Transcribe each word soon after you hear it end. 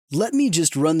"Let me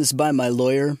just run this by my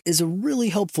lawyer" is a really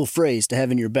helpful phrase to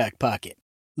have in your back pocket.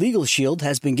 Legal Shield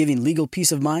has been giving legal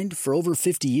peace of mind for over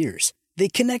 50 years. They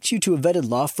connect you to a vetted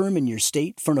law firm in your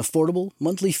state for an affordable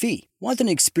monthly fee. Want an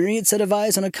experienced set of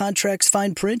eyes on a contract's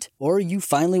fine print? Or you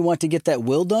finally want to get that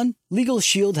will done? Legal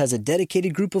Shield has a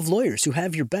dedicated group of lawyers who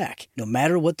have your back, no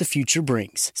matter what the future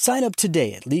brings. Sign up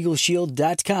today at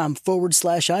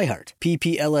LegalShield.com/iHeart.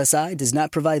 PPLSI does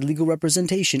not provide legal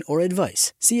representation or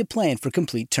advice. See a plan for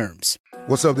complete terms.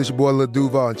 What's up, this your boy Lil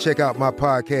Duval, and check out my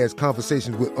podcast,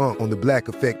 Conversations with Unc, on the Black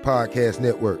Effect Podcast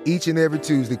Network. Each and every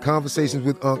Tuesday, Conversations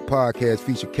with Unc podcast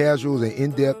feature casual and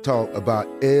in-depth talk about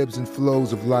ebbs and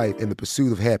flows of life and the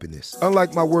pursuit of happiness.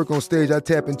 Unlike my work on stage, I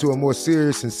tap into a more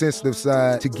serious and sensitive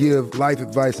side to give life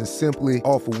advice and simply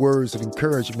offer words of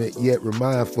encouragement, yet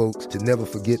remind folks to never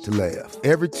forget to laugh.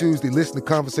 Every Tuesday, listen to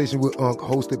Conversations with Unc,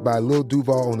 hosted by Lil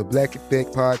Duval on the Black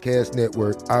Effect Podcast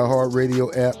Network,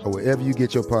 iHeartRadio app, or wherever you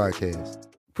get your podcasts.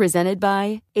 Presented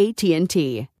by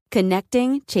AT&T.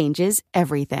 Connecting changes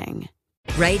everything.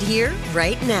 Right here,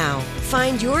 right now.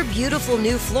 Find your beautiful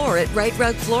new floor at Right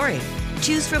Rug Flooring.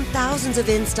 Choose from thousands of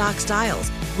in-stock styles,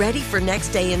 ready for next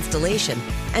day installation,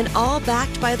 and all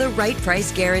backed by the right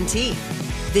price guarantee.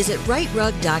 Visit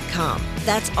rightrug.com.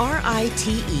 That's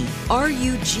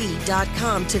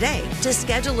RITERUG.com today to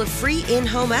schedule a free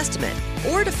in-home estimate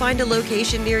or to find a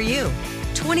location near you.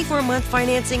 24-month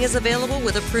financing is available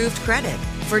with approved credit.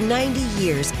 For 90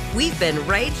 years, we've been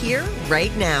right here,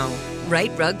 right now.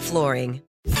 Right Rug Flooring.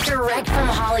 Direct from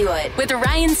Hollywood with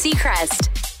Ryan Seacrest.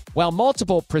 Well,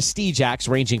 multiple prestige acts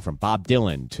ranging from Bob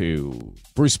Dylan to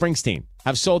Bruce Springsteen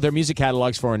have sold their music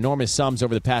catalogs for enormous sums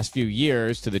over the past few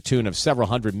years to the tune of several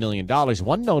 $100 million.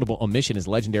 One notable omission is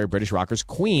legendary British rockers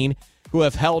Queen, who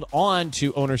have held on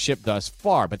to ownership thus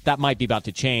far, but that might be about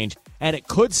to change, and it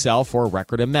could sell for a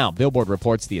record amount. Billboard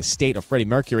reports the estate of Freddie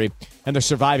Mercury and their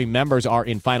surviving members are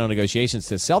in final negotiations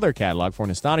to sell their catalog for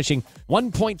an astonishing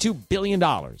 $1.2 billion.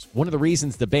 One of the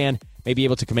reasons the band may be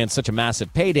able to command such a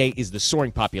massive payday is the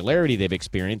soaring popularity they've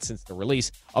experienced since the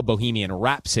release of Bohemian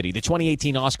Rhapsody, the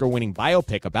 2018 Oscar-winning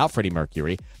biopic about Freddie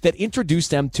Mercury that introduced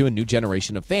them to a new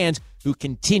generation of fans who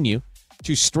continue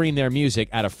to stream their music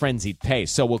at a frenzied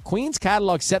pace. So will Queen's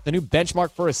catalog set the new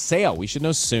benchmark for a sale? We should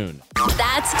know soon.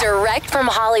 That's direct from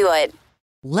Hollywood.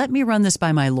 "Let me run this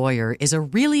by my lawyer" is a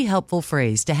really helpful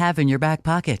phrase to have in your back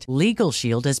pocket. Legal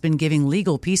Shield has been giving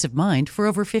legal peace of mind for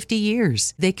over 50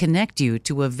 years. They connect you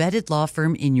to a vetted law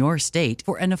firm in your state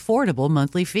for an affordable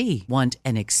monthly fee. Want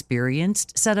an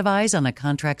experienced set of eyes on a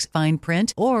contract's fine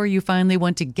print? Or you finally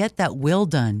want to get that will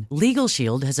done? Legal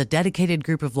Shield has a dedicated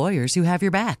group of lawyers who have your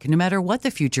back, no matter what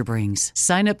the future brings.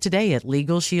 Sign up today at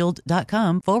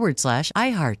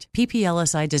LegalShield.com/iHeart.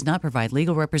 PPLSI does not provide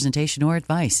legal representation or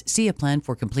advice. See a plan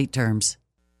for complete terms.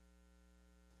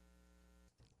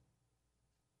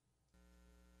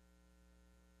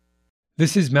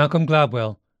 This is Malcolm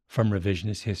Gladwell from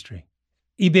Revisionist History.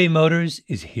 eBay Motors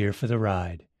is here for the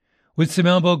ride. With some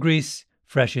elbow grease,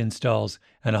 fresh installs,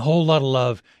 and a whole lot of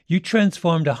love, you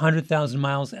transformed 100,000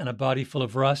 miles and a body full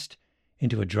of rust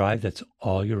into a drive that's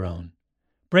all your own.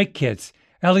 Brake kits,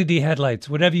 LED headlights,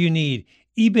 whatever you need,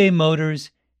 eBay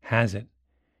Motors has it.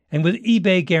 And with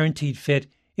eBay Guaranteed Fit,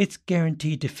 it's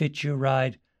guaranteed to fit your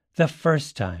ride the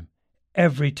first time,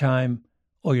 every time,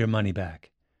 or your money back.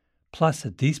 Plus,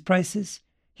 at these prices,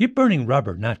 you're burning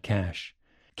rubber, not cash.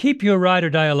 Keep your ride or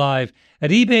die alive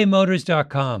at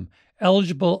ebaymotors.com.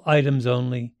 Eligible items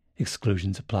only.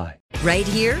 Exclusions apply. Right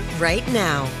here, right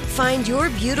now. Find your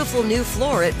beautiful new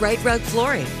floor at Right Rug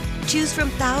Flooring. Choose from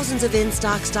thousands of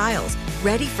in-stock styles,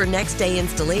 ready for next day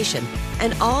installation,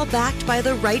 and all backed by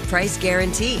the right price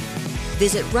guarantee.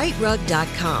 Visit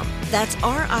rightrug.com. That's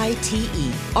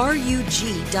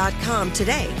RITERUG.com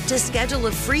today to schedule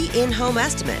a free in-home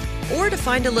estimate or to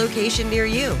find a location near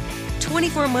you.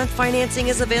 24-month financing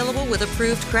is available with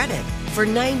approved credit. For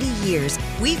 90 years,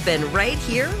 we've been right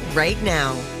here, right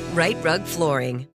now. Right Rug Flooring.